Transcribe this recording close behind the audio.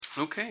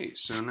Okay,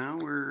 so now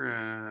we're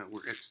at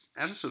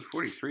episode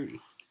 43.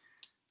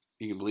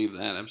 You can believe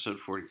that, episode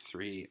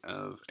 43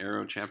 of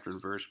Arrow Chapter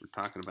and Verse. We're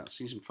talking about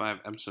season 5,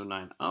 episode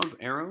 9 of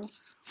Arrow.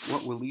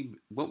 What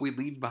we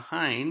leave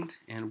behind,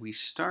 and we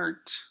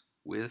start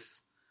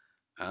with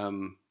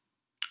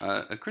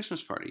a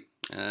Christmas party.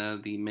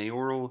 The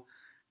mayoral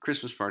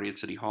Christmas party at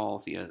City Hall.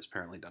 Thea has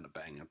apparently done a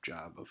bang-up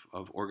job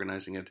of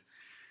organizing it.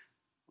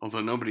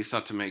 Although nobody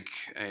thought to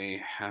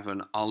have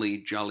an Ollie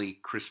Jolly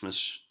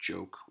Christmas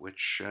joke,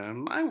 which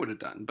I would have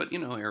done. But,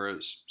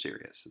 Arrow's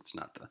serious. It's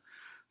not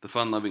the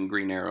fun-loving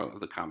Green Arrow of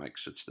the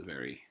comics. It's the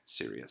very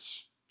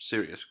serious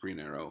Green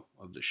Arrow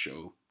of the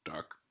show,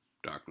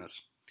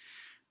 Darkness.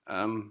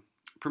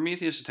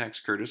 Prometheus attacks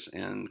Curtis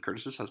and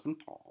Curtis's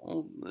husband,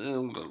 Paul, a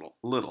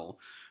little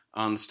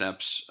on the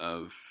steps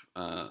of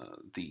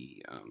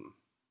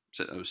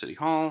City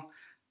Hall.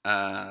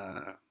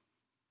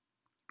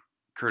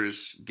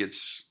 Curtis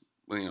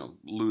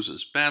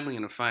loses badly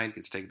in a fight,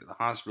 gets taken to the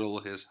hospital.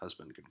 His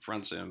husband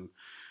confronts him.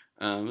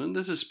 And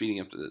this is speeding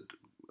up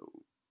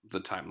the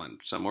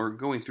timeline some. We're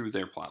going through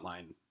their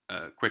plotline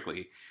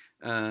quickly.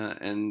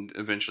 And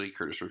eventually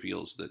Curtis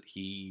reveals that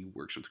he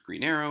works with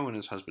Green Arrow, and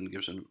his husband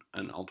gives him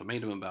an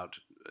ultimatum about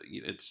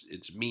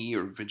it's me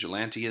or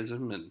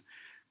vigilantism. And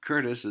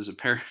Curtis is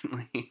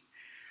apparently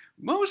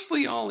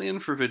mostly all in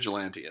for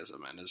vigilantism,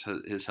 and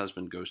his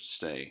husband goes to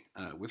stay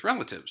with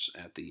relatives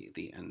at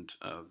the end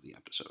of the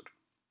episode.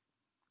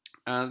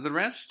 The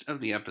rest of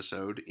the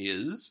episode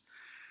is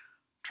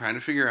trying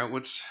to figure out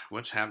what's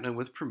happening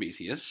with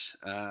Prometheus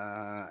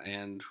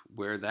and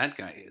where that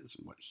guy is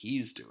and what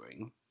he's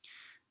doing.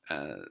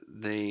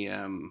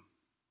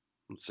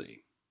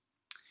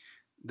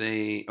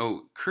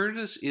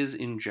 Curtis is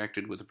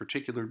injected with a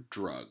particular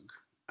drug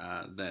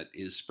that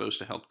is supposed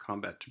to help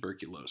combat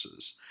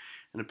tuberculosis.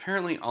 And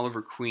apparently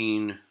Oliver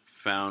Queen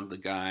found the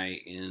guy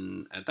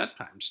at that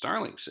time,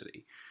 Starling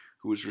City,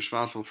 who was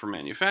responsible for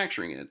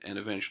manufacturing it, and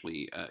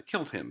eventually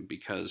killed him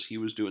because he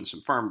was doing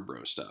some farm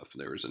bro stuff.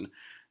 There was an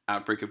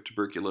outbreak of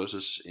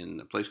tuberculosis in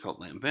a place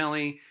called Lamb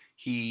Valley.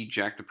 He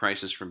jacked the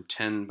prices from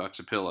 $10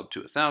 a pill up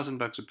to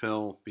 $1,000 a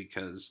pill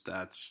because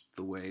that's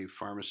the way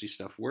pharmacy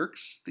stuff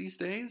works these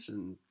days.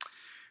 And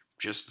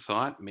just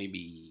thought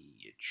maybe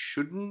it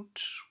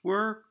shouldn't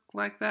work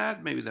like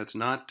that. Maybe that's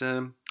not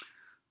a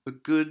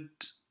good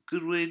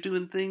way of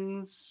doing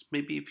things.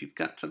 Maybe if you've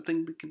got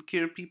something that can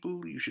cure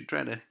people, you should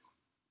try to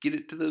get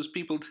it to those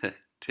people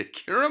to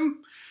cure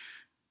them.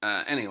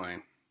 Anyway,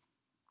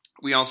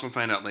 we also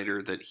find out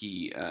later that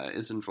he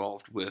is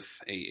involved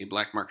with a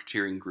black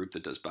marketeering group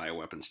that does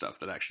bioweapon stuff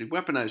that actually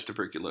weaponized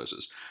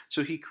tuberculosis.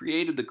 So he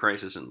created the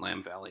crisis in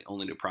Lamb Valley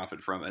only to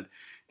profit from it,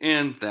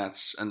 and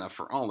that's enough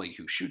for Ollie,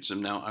 who shoots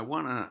him. Now, I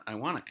wanna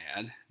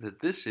add that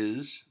this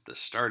is the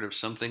start of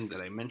something that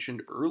I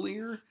mentioned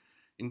earlier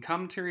in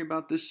commentary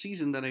about this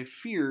season that I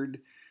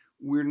feared.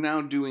 We're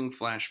now doing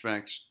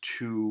flashbacks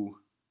to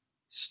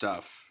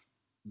stuff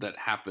that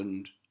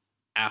happened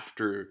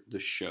after the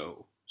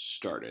show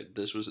started.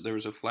 There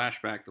was a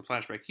flashback. The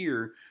flashback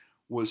here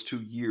was to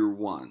year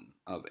 1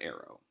 of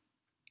Arrow.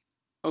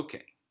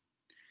 Okay.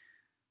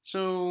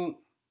 So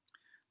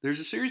there's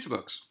a series of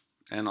books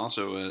and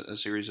also a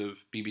series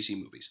of BBC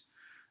movies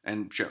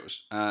and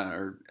shows,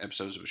 or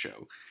episodes of a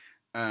show,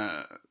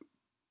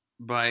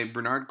 by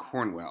Bernard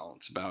Cornwell.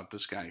 It's about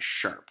this guy,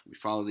 Sharp. We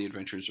follow the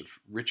adventures of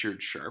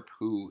Richard Sharp,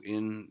 who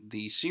in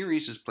the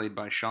series is played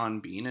by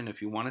Sean Bean. And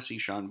if you want to see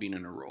Sean Bean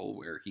in a role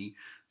where he,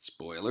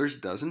 spoilers,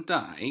 doesn't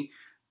die,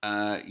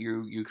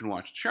 you can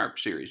watch the Sharp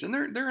series. And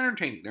they're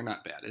entertaining. They're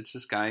not bad. It's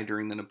this guy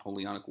during the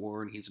Napoleonic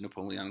War, and he's a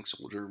Napoleonic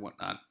soldier and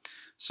whatnot.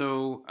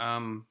 So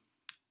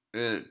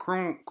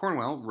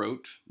Cornwell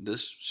wrote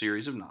this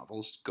series of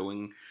novels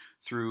going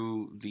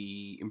through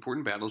the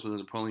important battles of the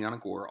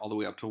Napoleonic War all the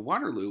way up to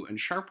Waterloo, and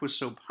Sharp was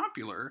so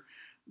popular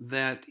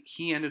that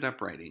he ended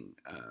up writing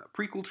a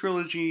prequel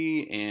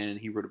trilogy, and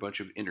he wrote a bunch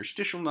of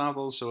interstitial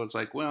novels. So it's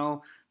like,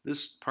 well,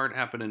 this part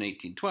happened in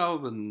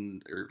 1812, or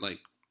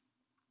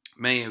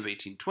May of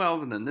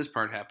 1812, and then this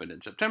part happened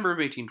in September of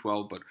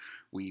 1812, but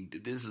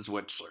this is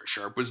what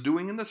Sharp was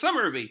doing in the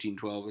summer of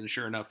 1812, and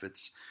sure enough,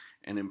 it's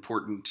an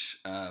important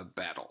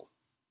battle.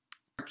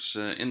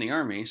 In the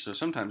army, so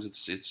sometimes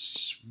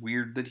it's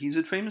weird that he's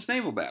at famous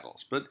naval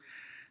battles. But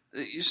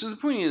so the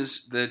point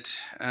is that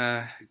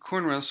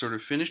Cornwell sort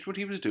of finished what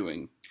he was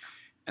doing,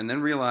 and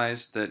then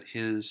realized that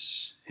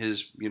his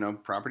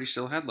property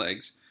still had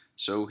legs.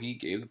 So he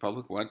gave the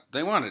public what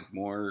they wanted: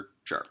 more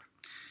Sharp.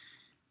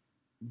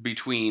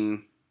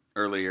 Between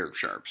earlier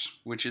Sharps,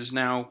 which is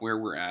now where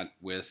we're at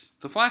with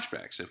the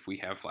flashbacks. If we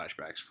have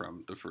flashbacks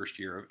from the first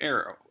year of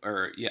Arrow,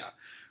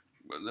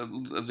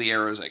 of the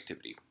Arrow's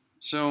activity.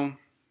 So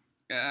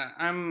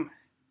I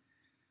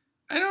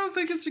don't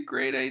think it's a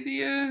great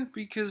idea,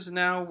 because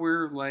now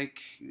we're like,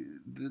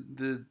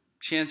 the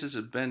chances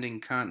of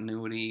bending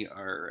continuity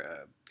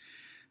are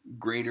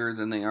greater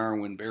than they are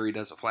when Barry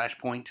does a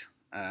flashpoint.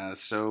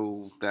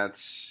 So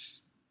that's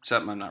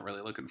something I'm not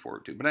really looking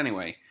forward to. But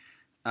anyway,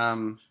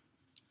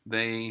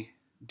 they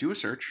do a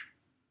search,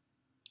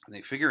 and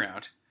they figure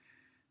out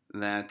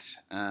that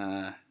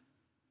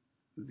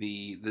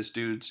this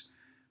dude's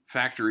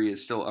factory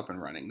is still up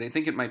and running. They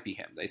think it might be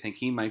him. They think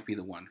he might be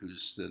the one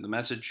who's the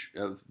message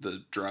of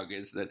the drug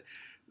is that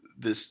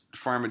this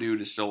pharma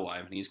dude is still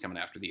alive and he's coming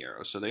after the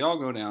arrow. So they all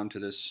go down to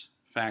this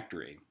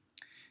factory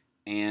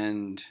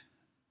and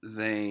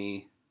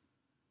they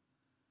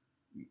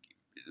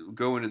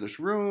go into this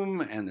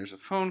room and there's a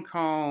phone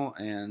call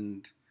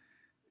and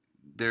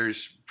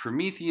there's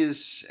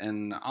Prometheus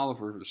and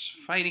Oliver's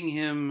fighting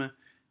him.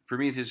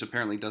 Prometheus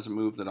apparently does a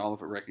move that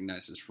Oliver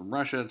recognizes from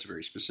Russia. It's a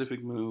very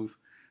specific move.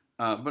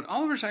 But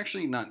Oliver's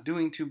actually not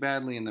doing too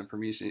badly, and then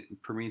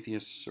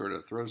Prometheus sort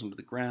of throws him to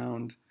the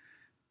ground,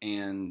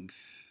 and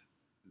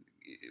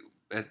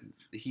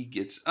he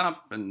gets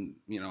up and,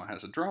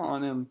 has a draw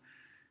on him.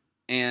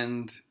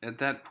 And at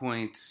that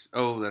point,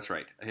 oh, that's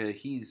right.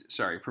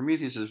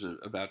 Prometheus is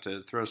about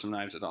to throw some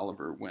knives at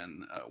Oliver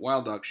when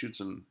Wild Dog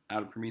shoots him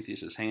out of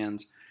Prometheus's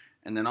hands.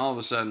 And then all of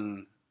a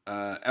sudden,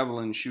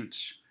 Evelyn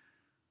shoots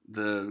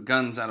the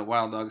guns out of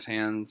Wild Dog's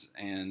hands,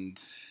 and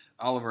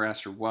Oliver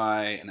asks her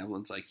why, and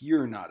Evelyn's like,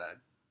 "You're not a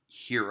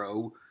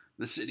hero.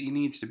 The city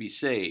needs to be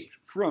saved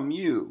from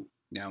you."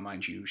 Now,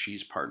 mind you,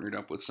 she's partnered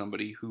up with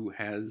somebody who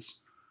has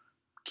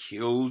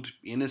killed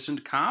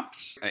innocent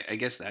cops. I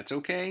guess that's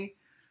okay.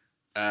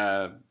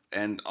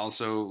 And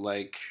also,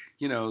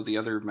 the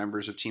other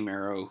members of Team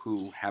Arrow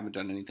who haven't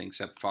done anything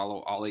except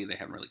follow Ollie. They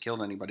haven't really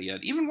killed anybody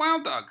yet. Even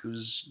Wild Dog,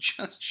 who's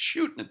just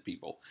shooting at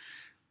people.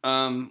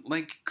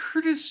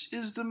 Curtis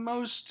is the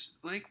most,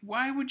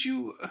 why would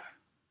you...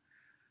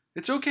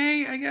 It's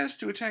okay, I guess,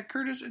 to attack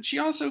Curtis. And she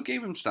also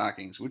gave him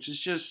stockings, which is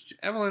just...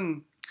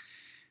 Evelyn's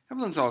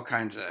all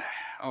kinds of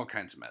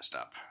messed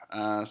up.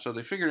 So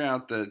they figured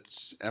out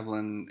that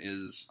Evelyn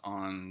is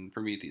on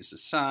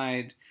Prometheus'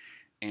 side.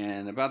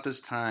 And about this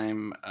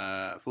time,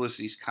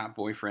 Felicity's cop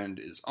boyfriend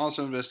is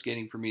also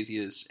investigating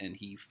Prometheus, and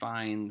he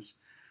finds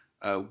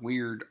a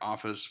weird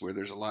office where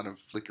there's a lot of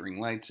flickering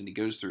lights, and he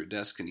goes through a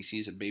desk and he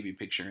sees a baby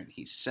picture, and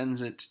he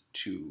sends it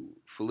to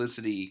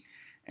Felicity,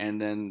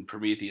 and then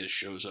Prometheus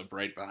shows up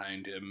right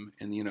behind him,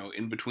 and,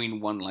 in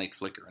between one light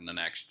flicker and the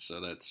next, so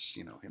that's,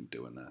 him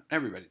doing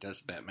everybody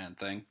does the Batman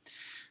thing.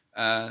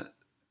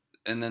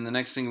 And then the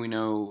next thing we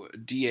know,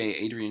 DA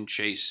Adrian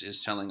Chase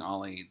is telling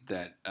Ollie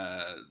that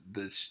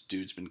this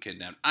dude's been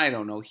kidnapped. I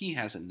don't know. He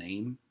has a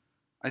name.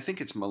 I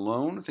think it's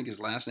Malone. I think his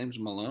last name's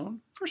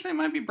Malone. First name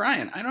might be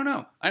Brian. I don't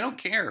know. I don't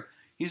care.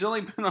 He's only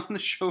been on the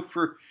show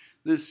for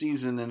this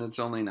season, and it's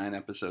only 9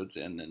 episodes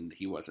in, and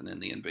he wasn't in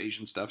the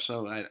invasion stuff,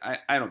 so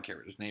I don't care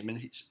what his name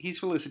is. He's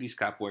Felicity's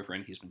cop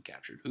boyfriend. He's been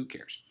captured. Who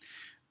cares?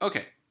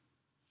 Okay.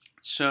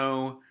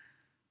 So,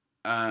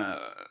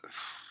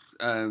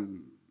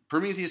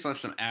 Prometheus left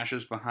some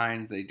ashes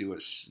behind. They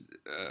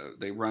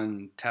they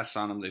run tests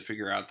on them. They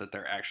figure out that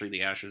they're actually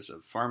the ashes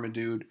of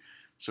Pharmadude,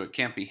 so it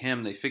can't be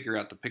him. They figure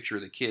out the picture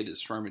of the kid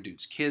is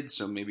Pharmadude's kid,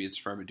 so maybe it's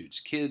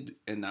Pharmadude's kid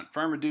and not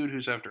Pharmadude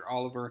who's after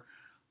Oliver.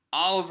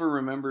 Oliver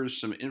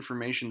remembers some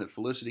information that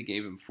Felicity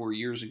gave him 4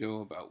 years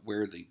ago about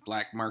where the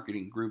black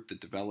marketing group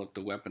that developed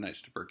the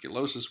weaponized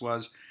tuberculosis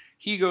was.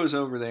 He goes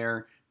over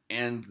there,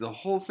 and the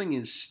whole thing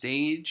is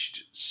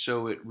staged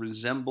so it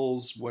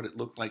resembles what it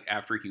looked like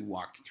after he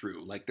walked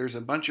through. There's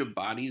a bunch of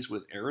bodies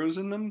with arrows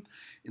in them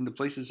in the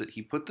places that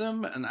he put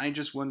them, and I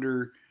just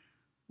wonder,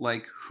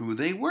 who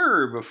they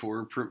were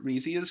before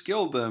Prometheus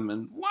killed them,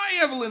 and why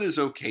Evelyn is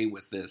okay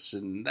with this.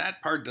 And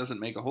that part doesn't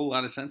make a whole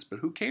lot of sense, but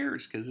who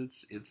cares, because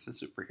it's a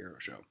superhero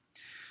show.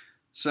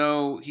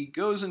 So he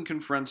goes and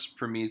confronts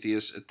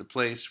Prometheus at the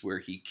place where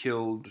he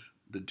killed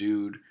the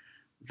dude.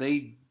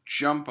 They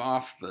jump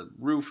off the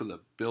roof of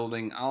the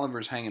building.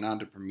 Oliver's hanging on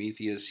to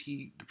Prometheus.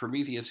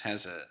 Prometheus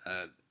has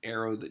a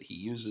arrow that he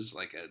uses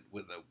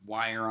with a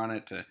wire on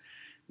it to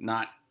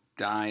not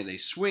die. They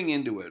swing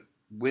into a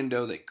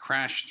window. They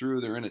crash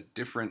through. They're in a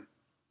different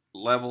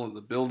level of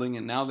the building,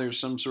 and now there's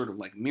some sort of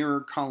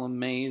mirror column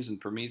maze,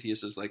 and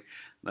Prometheus is like,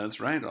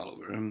 "That's right,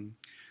 Oliver.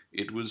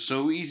 It was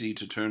so easy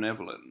to turn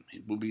Evelyn.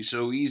 It will be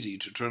so easy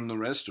to turn the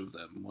rest of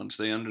them once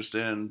they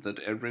understand that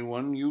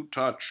everyone you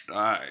touch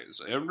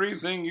dies.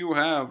 Everything you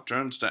have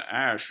turns to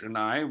ash, and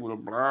I will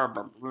blah,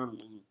 blah, blah,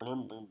 blah,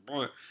 blah,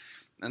 blah."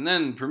 And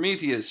then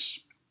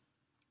Prometheus,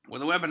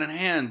 with a weapon in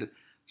hand,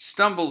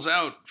 stumbles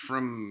out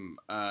from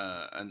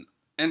an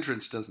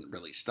entrance. Doesn't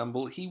really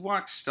stumble. He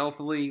walks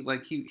stealthily,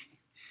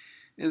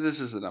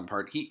 this is the dumb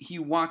part. He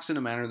walks in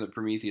a manner that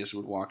Prometheus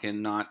would walk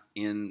in, not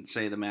in,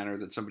 say, the manner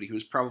that somebody who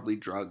was probably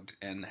drugged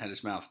and had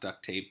his mouth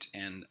duct taped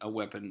and a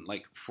weapon,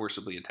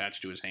 forcibly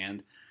attached to his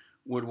hand,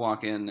 would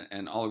walk in,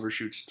 and Oliver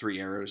shoots 3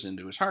 arrows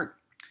into his heart.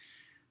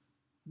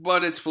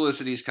 But it's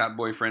Felicity's cop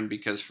boyfriend,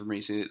 because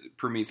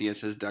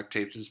Prometheus has duct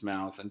taped his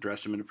mouth and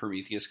dressed him in a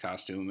Prometheus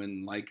costume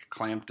and,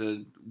 clamped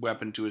a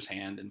weapon to his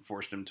hand and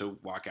forced him to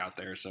walk out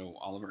there, so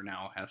Oliver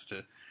now has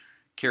to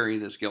carry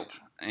this guilt.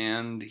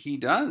 And he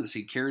does.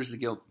 He carries the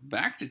guilt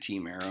back to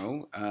Team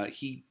Arrow.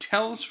 He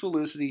tells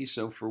Felicity,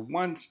 so for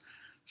once,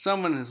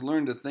 someone has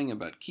learned a thing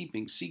about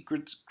keeping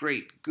secrets.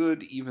 Great,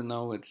 good, even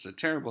though it's a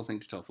terrible thing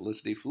to tell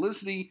Felicity.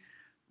 Felicity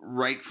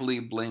rightfully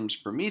blames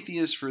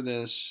Prometheus for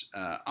this.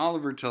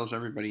 Oliver tells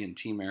everybody in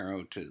Team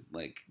Arrow to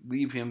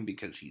leave him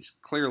because he's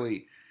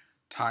clearly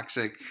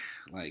toxic.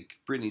 Like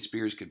Britney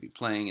Spears could be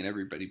playing and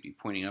everybody be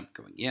pointing up,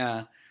 going,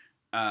 "Yeah."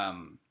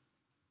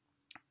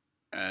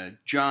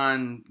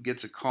 John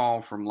gets a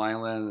call from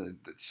Lila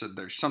that said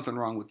there's something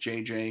wrong with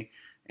JJ,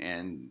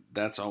 and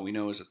that's all we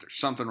know is that there's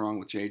something wrong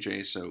with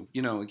JJ. So,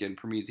 again,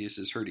 Prometheus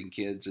is hurting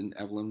kids, and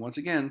Evelyn, once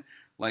again,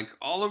 like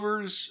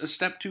Oliver's a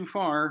step too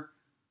far.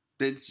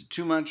 It's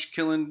too much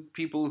killing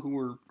people who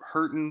were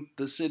hurting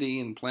the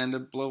city and plan to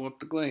blow up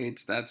the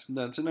Glades. That's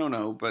a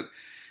no-no, but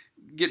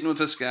getting with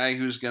this guy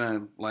who's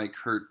gonna,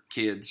 hurt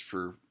kids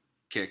for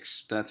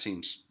kicks, that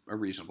seems a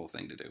reasonable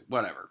thing to do.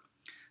 Whatever.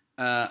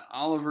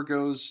 Oliver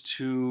goes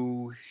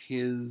to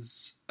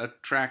his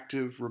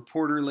attractive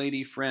reporter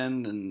lady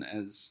friend, and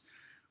as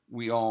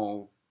we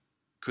all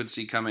could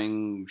see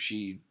coming,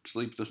 she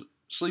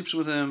sleeps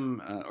with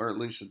him, or at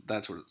least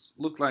that's what it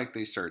looked like.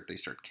 They start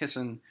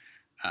kissing.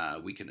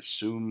 We can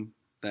assume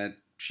that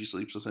she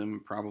sleeps with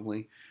him,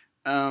 probably.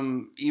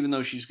 Even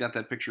though she's got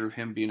that picture of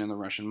him being in the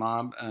Russian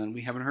mob, and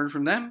we haven't heard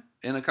from them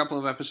in a couple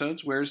of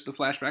episodes. Where's the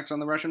flashbacks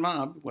on the Russian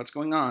mob? What's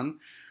going on?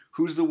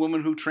 Who's the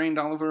woman who trained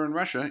Oliver in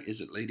Russia? Is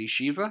it Lady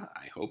Shiva?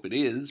 I hope it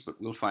is, but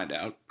we'll find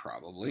out,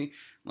 probably,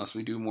 unless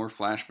we do more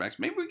flashbacks.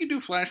 Maybe we could do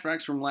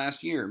flashbacks from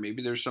last year.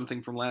 Maybe there's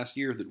something from last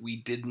year that we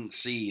didn't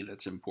see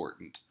that's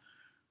important.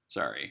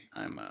 Sorry,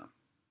 I'm a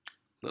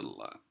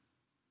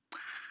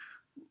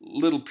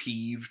little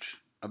peeved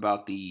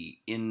about the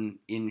in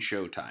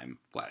Showtime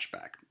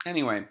flashback.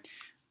 Anyway,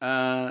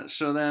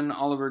 so then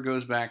Oliver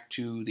goes back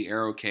to the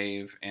Arrow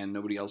Cave, and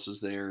nobody else is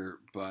there,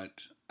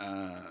 but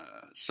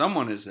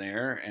someone is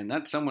there, and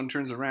that someone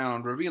turns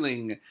around,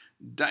 revealing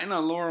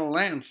Dinah Laurel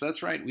Lance.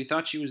 That's right, we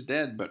thought she was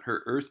dead, but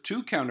her Earth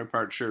 2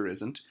 counterpart sure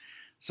isn't.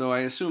 So I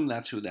assume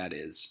that's who that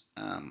is.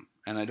 And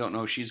I don't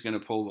know if she's going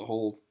to pull the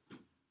whole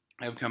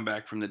 "I've come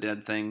back from the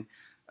dead" thing,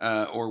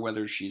 or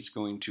whether she's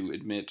going to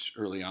admit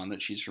early on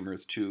that she's from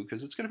Earth 2,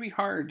 because it's going to be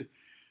hard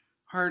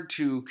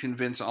to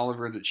convince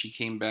Oliver that she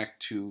came back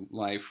to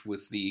life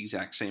with the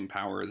exact same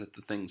power that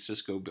the thing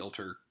Cisco built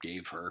her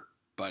gave her.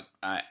 But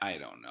I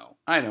don't know.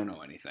 I don't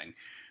know anything.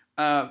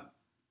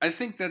 I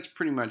think that's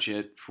pretty much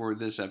it for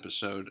this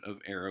episode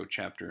of Arrow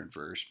Chapter and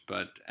Verse.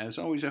 But as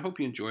always, I hope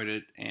you enjoyed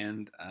it,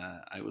 and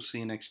I will see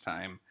you next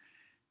time.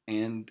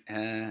 And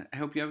I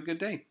hope you have a good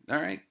day.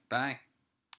 All right, bye.